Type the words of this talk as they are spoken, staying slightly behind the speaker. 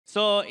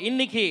So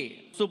இன்னைக்கு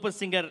super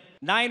singer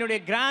நாயினுடைய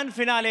grand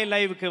finale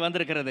லைவுக்கு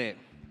வந்திருக்கிறது.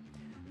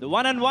 The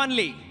one and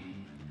only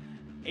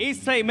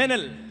இசை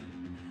மின்னல்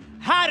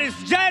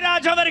ஹாரிஸ்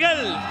ஜெயராஜ்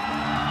அவர்கள்.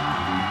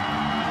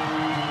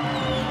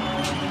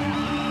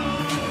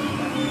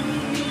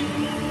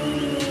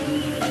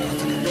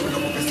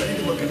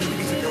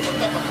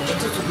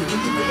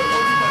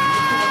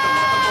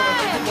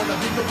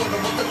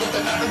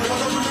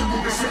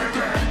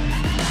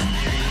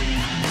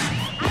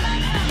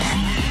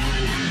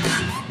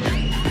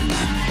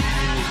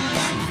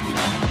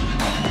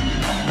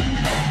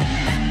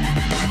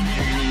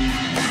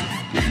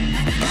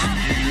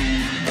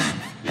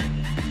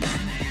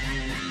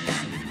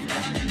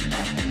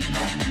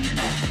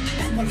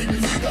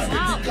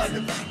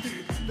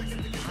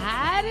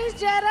 ஹாரிஸ்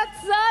ஜெயராஜ்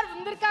சார்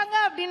வந்திருக்காங்க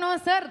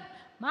அப்படின்னோம் சார்,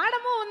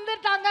 மேடமும்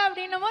வந்துட்டாங்க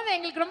அப்படின்னும் போது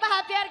எங்களுக்கு ரொம்ப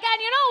ஹாப்பியாக இருக்கு.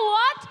 அண்ட் யூ நோ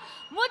வாட்,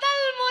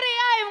 முதல்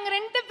முறையாக இவங்க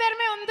ரெண்டு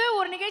பேருமே வந்து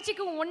ஒரு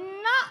நிகழ்ச்சிக்கு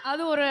ஒன்றா,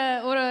 அது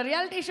ஒரு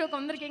ரியாலிட்டி ஷோக்கு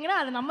வந்திருக்கீங்கன்னா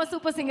அது நம்ம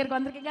சூப்பர் சிங்கருக்கு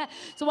வந்திருக்கீங்க.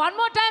 So one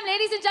more time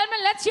ladies and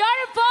gentleman, let's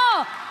hear it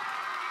for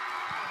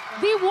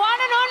the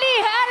one and only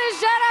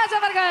Harris Jayaraj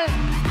அவர்கள்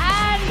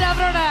அண்ட்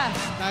அவரோட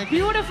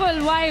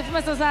beautiful wife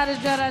Mrs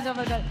Harris Jayaraj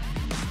அவர்கள்.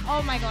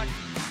 Oh my God.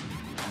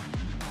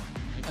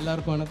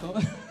 எல்லாருக்கும்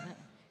வணக்கம்.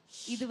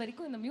 இது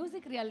வரைக்கும் இந்த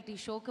மியூசிக் ரியாலிட்டி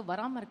ஷோக்கு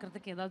வராம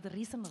இருக்கிறதுக்கு ஏதாவது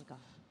ரீசன் இருக்கா?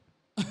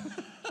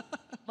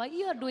 Why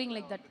you are doing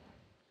like that?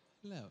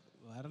 இல்ல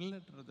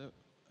வரலன்றது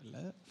இல்ல,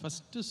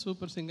 first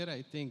super singer I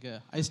think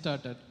I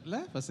started இல்ல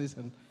first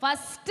season.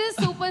 First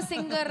super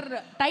singer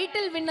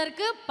title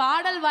வின்னருக்கு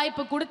பாடல்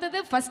வாய்ப்பு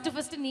கொடுத்தது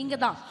ஃபர்ஸ்ட் நீங்க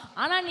தான்.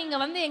 ஆனா நீங்க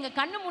வந்து எங்க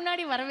கண்ணு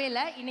முன்னாடி வரவே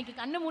இல்லை. இன்னைக்கு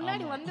கண்ணு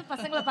முன்னாடி வந்து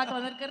பசங்களை பார்க்க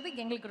வந்திருக்கிறது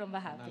எங்களுக்கு ரொம்ப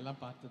ஹாப்பி. நல்லா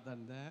பார்த்து தான்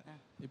இருந்தேன்.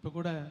 இப்போ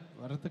கூட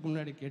வரதுக்கு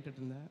முன்னாடி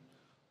கேட்டுட்டு இருந்தேன்.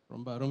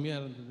 ரொம்ப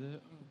அருமையாக இருந்தது,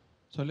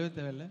 சொல்லவே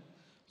தேவையில்லை.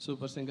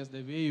 Super singers the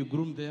way you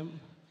groom them.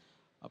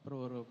 அப்புறம்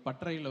ஒரு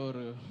பட்டறையில்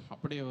ஒரு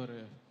அப்படியே ஒரு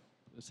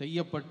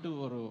செய்யப்பட்டு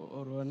ஒரு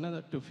என்ன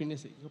டு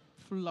ஃபினிஷ்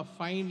ஃபுல்லாக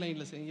ஃபைன்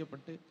லைனில்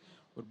செய்யப்பட்டு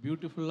ஒரு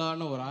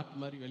பியூட்டிஃபுல்லான ஒரு ஆர்ட்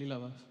மாதிரி வெளியில்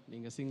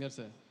நீங்கள்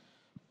சிங்கர்ஸை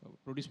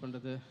ப்ரொடியூஸ்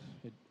பண்ணுறது.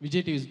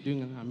 Vijay TV is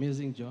doing an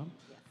amazing job.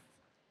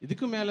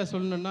 இதுக்கு மேலே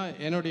சொல்லணுன்னா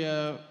என்னுடைய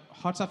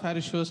hearts of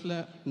Harris ஷோஸில்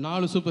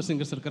 4 super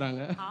singers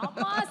இருக்கிறாங்க.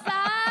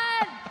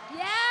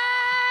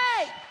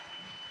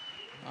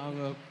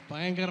 அவங்க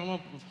பயங்கரமாக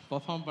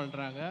பர்ஃபார்ம்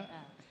பண்ணுறாங்க.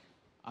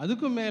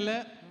 அதுக்கும் மேலே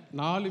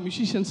 4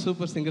 மியூசிஷியன்ஸ்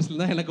சூப்பர்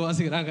சிங்கர்ஸில் தான் எனக்கு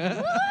வாசிக்கிறாங்க.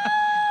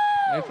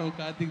 Right from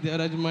Karthik,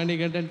 Jayaraj,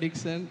 Manikandan,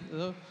 Dixon,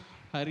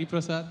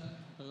 Hariprasad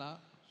எல்லாம்.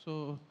 ஸோ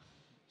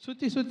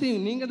சுற்றி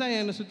நீங்கள் தான்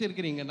என்னை சுற்றி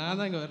இருக்கிறீங்க, நான்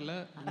தான் இங்கே வரல.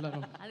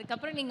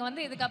 அதுக்கப்புறம் நீங்கள்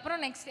வந்து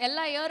இதுக்கப்புறம் நெக்ஸ்ட்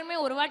எல்லா இயருமே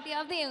ஒரு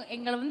வாட்டியாவது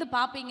எங்களை வந்து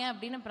பார்ப்பீங்க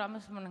அப்படின்னு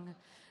ப்ராமிஸ் பண்ணுங்க.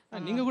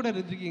 நீங்கள் கூட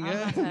இருந்திருக்கீங்க,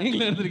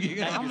 நீங்களும்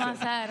இருந்திருக்கீங்க.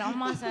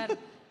 ஆமாம் சார்.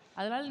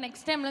 அதனால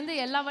நெக்ஸ்ட் டைம்லேருந்து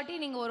எல்லா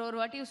வாட்டியும் நீங்கள் ஒரு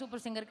வாட்டியும்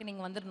சூப்பர் சிங்கருக்கு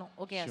நீங்கள் வந்துடணும்.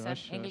 ஓகே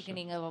சார், எங்களுக்கு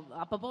நீங்கள்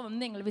அப்பப்போ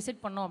வந்து எங்களை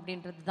விசிட் பண்ணோம்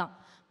அப்படின்றது தான்.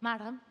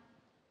 மேடம்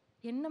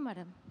என்ன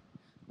madam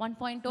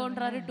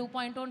 1.0ன்றாரு,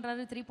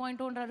 2.0ன்றாரு,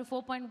 3.0ன்றாரு,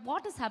 4.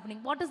 What is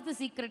happening? What is the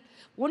secret?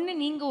 ஒன்று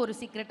நீங்கள் ஒரு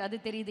சீக்ரெட் அது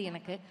தெரியுது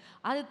எனக்கு.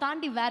 அதை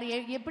தாண்டி வேறு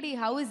எப்படி,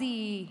 how is he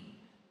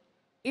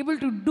able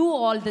to two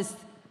all this?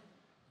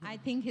 I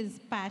think his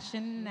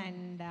passion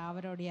and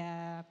அவருடைய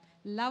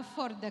love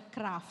for the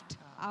craft,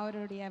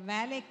 அவருடைய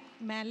வேலை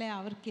மேலே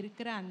அவருக்கு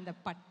இருக்கிற அந்த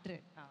பற்று,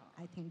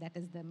 I think that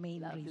is the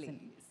main reason.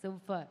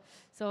 Super.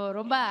 So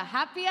ரொம்ப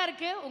ஹாப்பியாக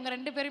இருக்குது உங்கள்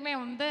ரெண்டு பேருமே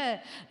வந்து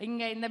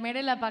இங்கே இந்த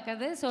மேடையில்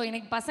பார்க்குறது. ஸோ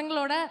எனக்கு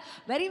பசங்களோட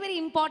வெரி வெரி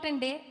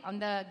இம்பார்ட்டன்ட் டே,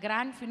 அந்த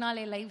கிராண்ட்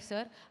ஃபினாலே லைவ்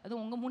சார்.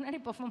 அதுவும் உங்கள் முன்னாடி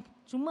பர்ஃபார்ம்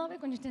சும்மாவே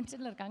கொஞ்சம்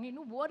டென்ஷனில் இருக்காங்க.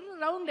 இன்னும் ஒரு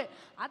ரவுண்டு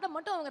அதை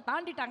மட்டும் அவங்க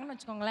தாண்டிட்டாங்கன்னு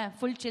வச்சுக்கோங்களேன்,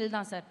 ஃபுல் சில்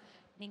தான் சார்.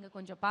 நீங்கள்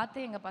கொஞ்சம்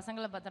பார்த்து எங்கள்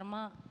பசங்களை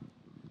பத்திரமா.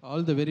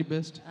 All the very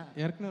best.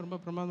 ஏற்கனவே ரொம்ப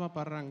பிரமாதமாக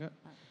பாடுறாங்க.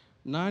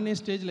 நானே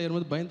ஸ்டேஜில்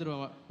ஏறும்போது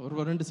பயந்துருவேன்.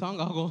 ஒரு 2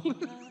 சாங் ஆகும்,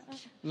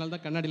 அதனால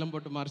தான் கண்ணாடிலாம்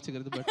போட்டு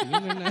மறைச்சிக்கிறது. பட்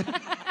என்ன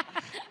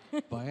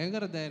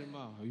பயங்கர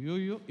தைரியமா, ஐயோ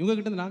இவங்க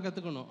கிட்ட நான்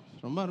கற்றுக்கணும்.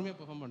 ரொம்ப அருமையாக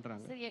பெர்ஃபார்ம்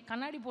பண்ணுறாங்க. சரி,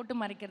 கண்ணாடி போட்டு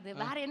மறைக்கிறது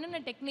வேற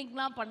என்னென்ன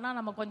டெக்னிக்லாம் பண்ணால்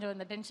நம்ம கொஞ்சம்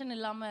இந்த டென்ஷன்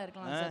இல்லாமல்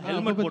இருக்கலாம் சார்?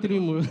 ஹெல்மெட்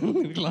திரும்பி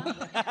இருக்கலாம்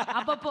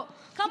அப்பப்போ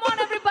கம்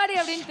ஆன் எவ்ரிபடி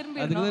அப்படின்னு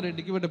திரும்பி. அதுக்கு தான் 2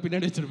 டிக்கெட்டை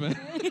பின்னாடி வச்சிருப்பேன்.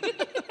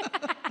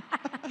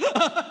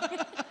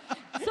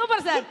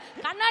 Super sir.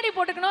 கண்ணாடி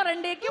போட்டுக்கணும்,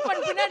 2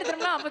 எக்யூப்மென்ட் பின்னாடி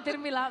திரும்பலாம், அப்ப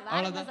திரும்பிடலாம்.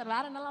 வேற சார்,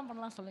 வேற என்னலாம்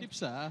பண்ணலாம் சொல்லுங்க.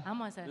 டிப்ஸா?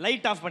 ஆமா சார்.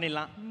 லைட் ஆஃப்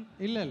பண்ணிடலாம்.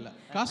 இல்ல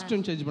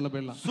காஸ்டியூம் சேஞ்ச் பண்ண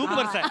போயிடலாம்.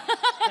 Super sir.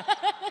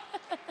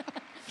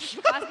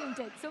 Costume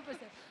change super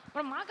sir.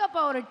 அப்புறம்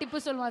மாகாப்பா ஒரு டிப்பு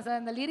சொல்லுவான் சார்,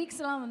 இந்த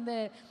லிரிக்ஸ்லாம் வந்து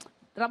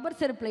ரப்பர்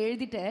செருப்பில்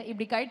எழுதிட்டு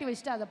இப்படி கழட்டி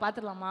வச்சுட்டு அதை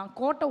பார்த்துடலாமா,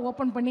 கோட்டை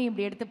ஓப்பன் பண்ணி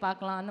இப்படி எடுத்து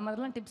பார்க்கலாம், அந்த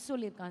மாதிரிலாம் டிப்ஸ்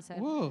சொல்லியிருக்கான்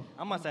சார்.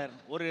 ஆமாம் சார்.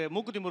 ஒரு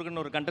மூக்குத்தி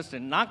முருகன் ஒரு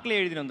கண்டஸ்டன்ட் நாக்கிலே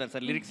எழுதிட்டு வந்தார்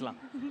சார் லிரிக்ஸ்லாம்.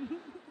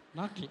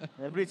 நாக்கில்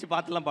எப்படி வச்சு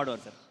பார்த்துலாம்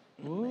பாடுவார் சார்.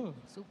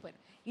 சூப்பர்.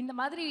 இந்த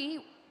மாதிரி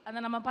அந்த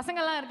நம்ம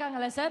பசங்கள்லாம்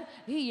இருக்காங்கல்ல சார்,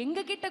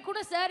 எங்கள் கிட்ட கூட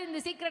சார் இந்த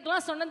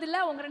சீக்ரெட்லாம் சொன்னதில்லை,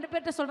 உங்கள் 2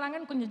 பேர்கிட்ட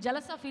சொல்கிறாங்கன்னு கொஞ்சம்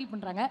ஜெலஸாக ஃபீல்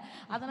பண்ணுறாங்க.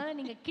 அதனால்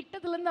நீங்கள்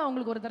கிட்டத்துலேருந்து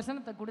அவங்களுக்கு ஒரு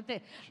தரிசனத்தை கொடுத்து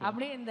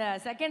அப்படியே இந்த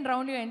செகண்ட்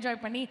ரவுண்டையும்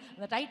என்ஜாய் பண்ணி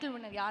அந்த டைட்டில்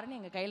வின்னர் யாருன்னு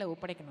எங்கள் கையில்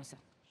ஒப்படைக்கணும்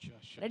sir.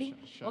 Ready?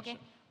 Okay,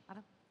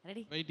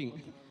 ready. Waiting.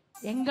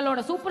 எங்களோட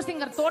சூப்பர்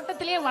சிங்கர்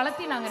தோட்டத்திலேயே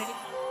வளர்த்தி நாங்கள் ரெடி.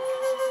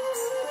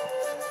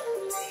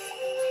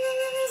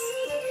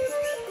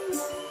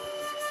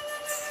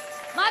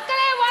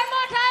 மக்களே, one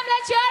more time,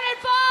 let's hear it.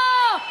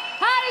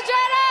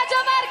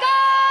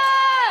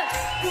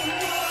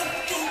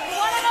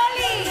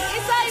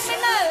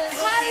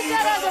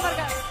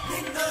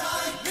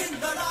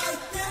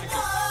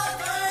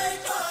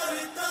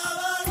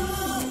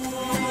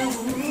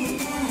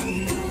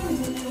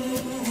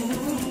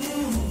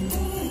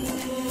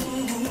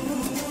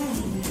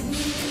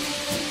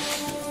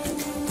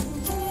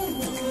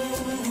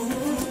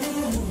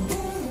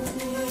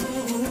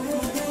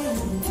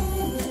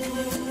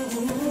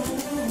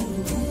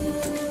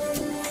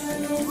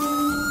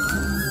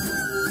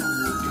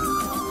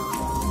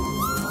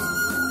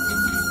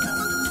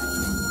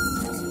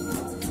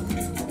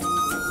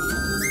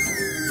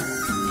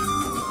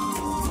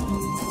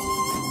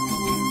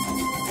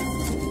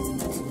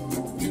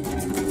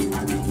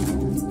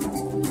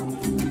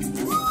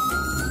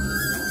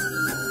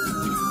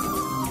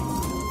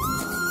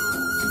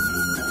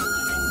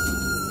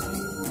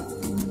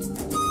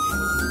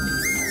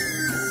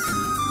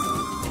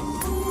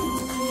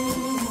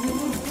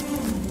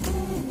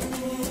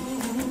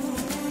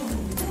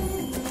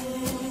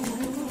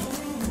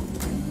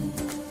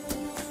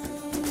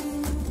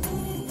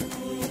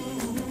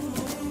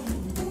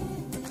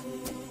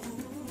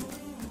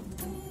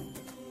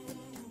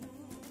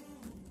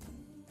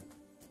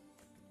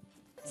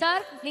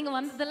 Sir நீங்கள்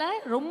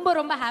வந்ததில் ரொம்ப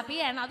ரொம்ப ஹாப்பி.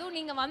 அண்ட் அதுவும்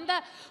நீங்கள் வந்த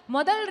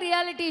முதல்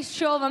ரியாலிட்டி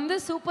ஷோ வந்து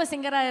சூப்பர்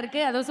சிங்கராக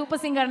இருக்குது, அதுவும்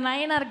சூப்பர் சிங்கர்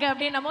 9 இருக்குது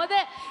அப்படின்னும் போது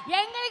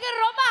எங்களுக்கு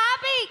ரொம்ப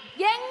ஹாப்பி.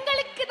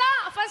 எங்களுக்கு தான்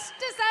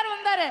ஃபஸ்ட்டு சார்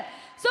வந்தார்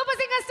சூப்பர்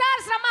சிங்கர்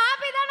ஸ்டார்ஸ், நம்ம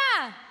ஹாப்பி தானே?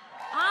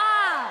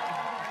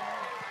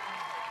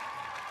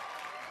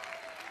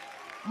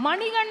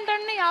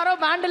 மணிகண்டன் யாரோ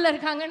பேண்டில்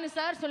இருக்காங்கன்னு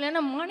சார் சொல்லி,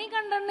 ஏன்னா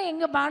மணிகண்டன்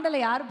எங்கள் பேண்டில்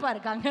யாருப்பா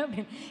இருக்காங்க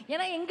அப்படின்னு.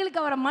 ஏன்னா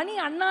எங்களுக்கு அவரை மணி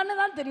அண்ணான்னு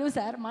தான் தெரியும்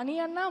சார். மணி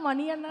அண்ணா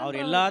அவர்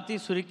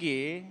எல்லாத்தையும் சுருக்கி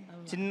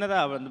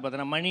சின்னதாக வந்து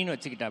பார்த்தீங்கன்னா மணின்னு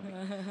வச்சுக்கிட்டாங்க.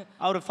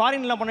 அவர்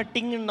ஃபாரின்லாம் போனால்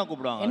டிங்குன்னு தான்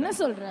கூப்பிடுவாங்க. என்ன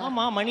சொல்கிறேன்?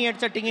 ஆமாம், மணி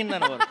அடித்தா டிங்குன்னு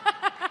தானே வரும்.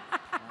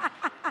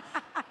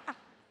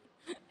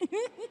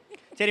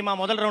 சரிம்மா,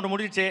 முதல் ரவுண்டு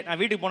முடிஞ்சிச்சு. நான்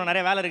வீட்டுக்கு போனோம்,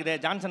 நிறைய வேலை இருக்குது.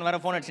 ஜான்சன் வேறு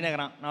ஃபோன் அடிச்சுன்னு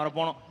இருக்கிறான், நான் அவரை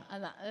போனோம்.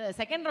 அதான்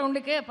செகண்ட்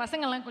ரவுண்டுக்கு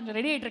பசங்கள்லாம் கொஞ்சம்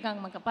ரெடி ஆகிட்டு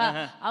இருக்காங்க மக்கப்பா.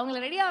 அவங்கள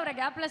ரெடி ஆகிற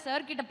கேப்பில்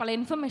சார் கிட்ட பல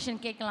இன்ஃபர்மேஷன்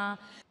கேட்கலாம்.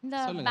 இந்த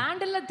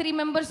பேண்டில் 3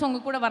 மெம்பர்ஸ்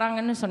உங்க கூட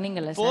வராங்கன்னு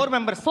சொன்னீங்கல்ல? 4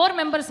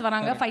 மெம்பர்ஸ்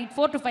வராங்க.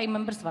 4 to 5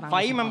 மெம்பர்ஸ் வராங்க.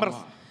 5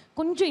 மெம்பர்ஸ்.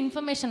 கொஞ்சம்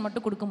இன்ஃபர்மேஷன்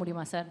மட்டும் கொடுக்க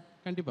முடியுமா சார்?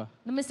 கண்டிப்பா.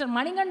 இந்த மிஸ்டர்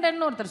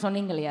மணிகண்டன் ஒருத்தர்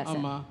சொன்னீங்க இல்லையா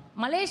சார்?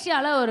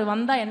 மலேசியாவில் ஒரு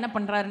வந்தால் என்ன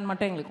பண்ணுறாருன்னு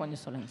மட்டும் எங்களுக்கு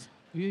கொஞ்சம் சொல்லுங்க சார்.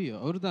 ஐயோ,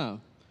 அவர் தான்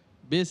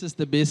பேஸ் இஸ்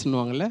த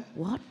பேஸ்னுவாங்கல்ல.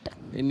 வாட்?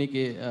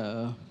 இன்னைக்கு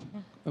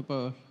இப்போ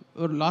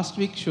ஒரு லாஸ்ட்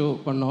வீக் ஷோ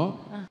பண்ணோம்.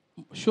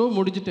 ஷோ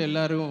முடிஞ்சுட்டு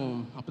எல்லாரும்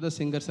அப்போ தான்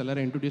சிங்கர்ஸ்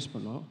எல்லோரும் இன்ட்ரடியூஸ்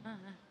பண்ணோம்.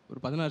 ஒரு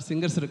 16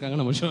 சிங்கர்ஸ் இருக்காங்க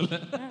நம்ம ஷோவில்.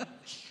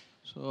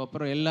 ஸோ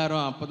அப்புறம்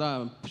எல்லாரும் அப்போ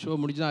தான் ஷோ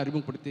முடிஞ்சு தான்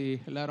அறிமுகப்படுத்தி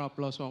எல்லாரும்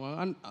அப்ளாஸ் வாங்க.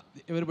 And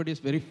everybody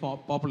is very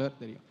popular.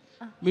 தெரியும்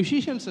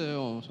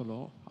மியூசிஷியன்ஸும்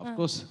சொல்லுவோம்.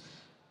 அஃப்கோர்ஸ்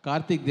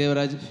கார்த்திக்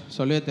தேவராஜ்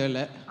சொல்லவே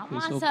தேவையில்லை,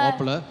 ஸோ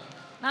பாப்புலர்.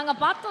 நாங்கள்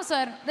பார்த்தோம்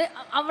சார்.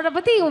 அவரை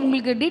பற்றி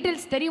உங்களுக்கு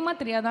டீட்டெயில்ஸ் தெரியுமா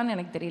தெரியாதான்னு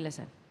எனக்கு தெரியல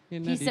sir.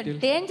 He's a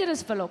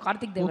dangerous fellow,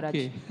 Karthik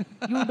Devaraj.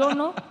 You don't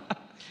know?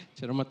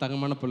 சரி, ரொம்ப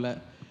தங்கமான பிள்ளை.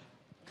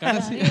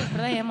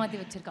 ஏமாத்தி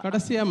வச்சிருக்கா.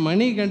 கடைசியா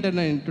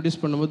மணிகண்டனை இன்ட்ரோடியூஸ்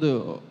பண்ணும்போது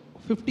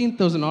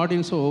 15,000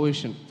 ஆடியன்ஸ்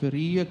ஓவேஷன்,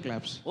 பெரிய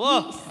கிளாப்ஸ்.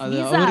 அது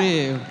அவரே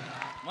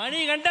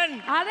மணிகண்டன்.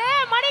 அதே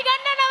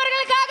மணிகண்டன்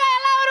அவர்களுக்காக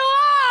எல்லாரும்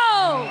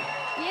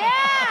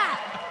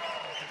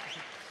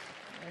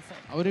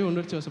அவரே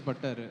உணர்ச்சி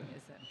வசப்பட்டாரு.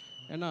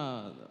 ஏன்னா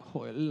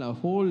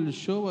ஹோல்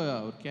ஷோவை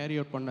அவர் கேரி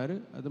அவுட் பண்ணார்.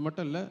 அது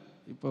மட்டும் இல்லை,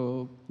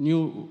 இப்போது நியூ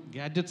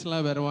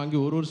கேஜெட்ஸ்லாம் வேறு வாங்கி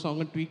ஒரு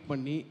சாங்கும் ட்வீட்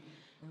பண்ணி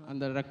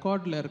அந்த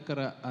ரெக்கார்டில் இருக்கிற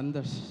அந்த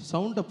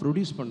சவுண்டை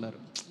ப்ரொடியூஸ் பண்ணார்.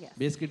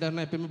 பேஸ்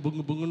கிட்டார்னால் எப்பயுமே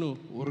புங்கு புங்குன்னு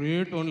ஒரே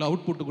டோனில்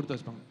அவுட் புட்டு கொடுத்து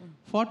வச்சுப்பாங்க.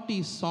 40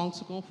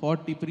 சாங்ஸுக்கும்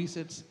 40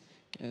 ப்ரீசெட்ஸ்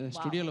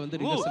ஸ்டுடியோவில் வந்து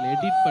ரிஹர்சல்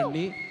எடிட்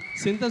பண்ணி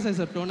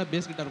சிந்தசைசர் டோனை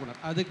பேஸ் கிட்டார்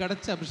பண்ணார். அது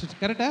கிடச்சி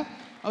அப்ரிஷியேட். கரெக்டாக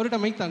அவர்கிட்ட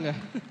மைக் தாங்க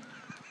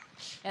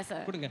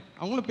கொடுங்க,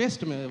 அவங்களும்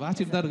பேசிட்டுமே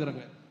வாசிட்டு தான்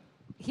இருக்கிறாங்க.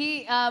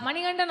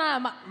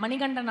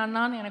 மணிகண்டன்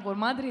அண்ணான்னு எனக்கு ஒரு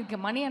மாதிரி இருக்கு.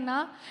 மணி அண்ணா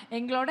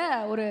எங்களோட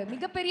ஒரு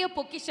மிகப்பெரிய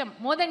பொக்கிஷம்.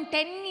 மோர் தென்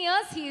 10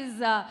 years he is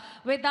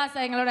with us.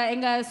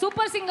 எங்கள்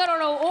சூப்பர்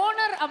சிங்கரோட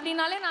ஓனர்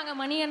அப்படின்னாலே நாங்கள்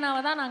மணி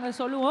அண்ணாவை தான் நாங்கள்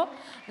சொல்லுவோம்.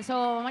 So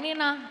money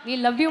Anna, we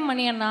love you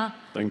மணி அண்ணா.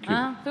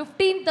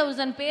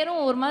 15,000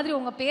 பேரும் ஒரு மாதிரி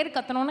உங்கள் பேர்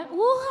கத்தணுன்னு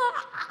ஊஹா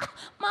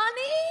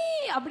மணி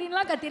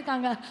அப்படின்லாம்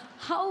கத்திருக்காங்க.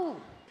 ஹவு?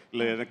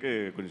 இல்லை, எனக்கு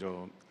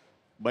கொஞ்சம்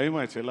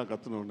பயமாயிடுச்சு எல்லாம்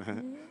கற்றுனோன்னு.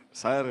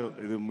 சார்,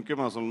 இது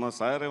முக்கியமாக சொல்லணும்னா,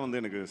 சாரே வந்து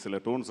எனக்கு சில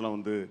டோன்ஸ்லாம்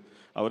வந்து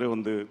அவரே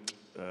வந்து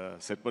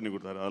செட் பண்ணி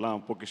கொடுத்தாரு.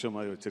 அதெல்லாம் பொக்கிஷம்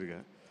மாதிரி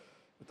வச்சுருக்கேன்.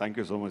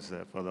 Thank you so much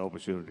sir for the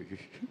opportunity.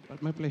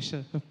 My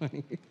pleasure.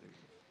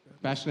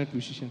 Passionate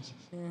musicians.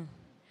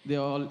 They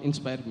all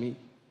inspire me.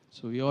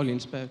 So we all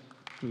inspire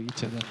to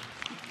each other.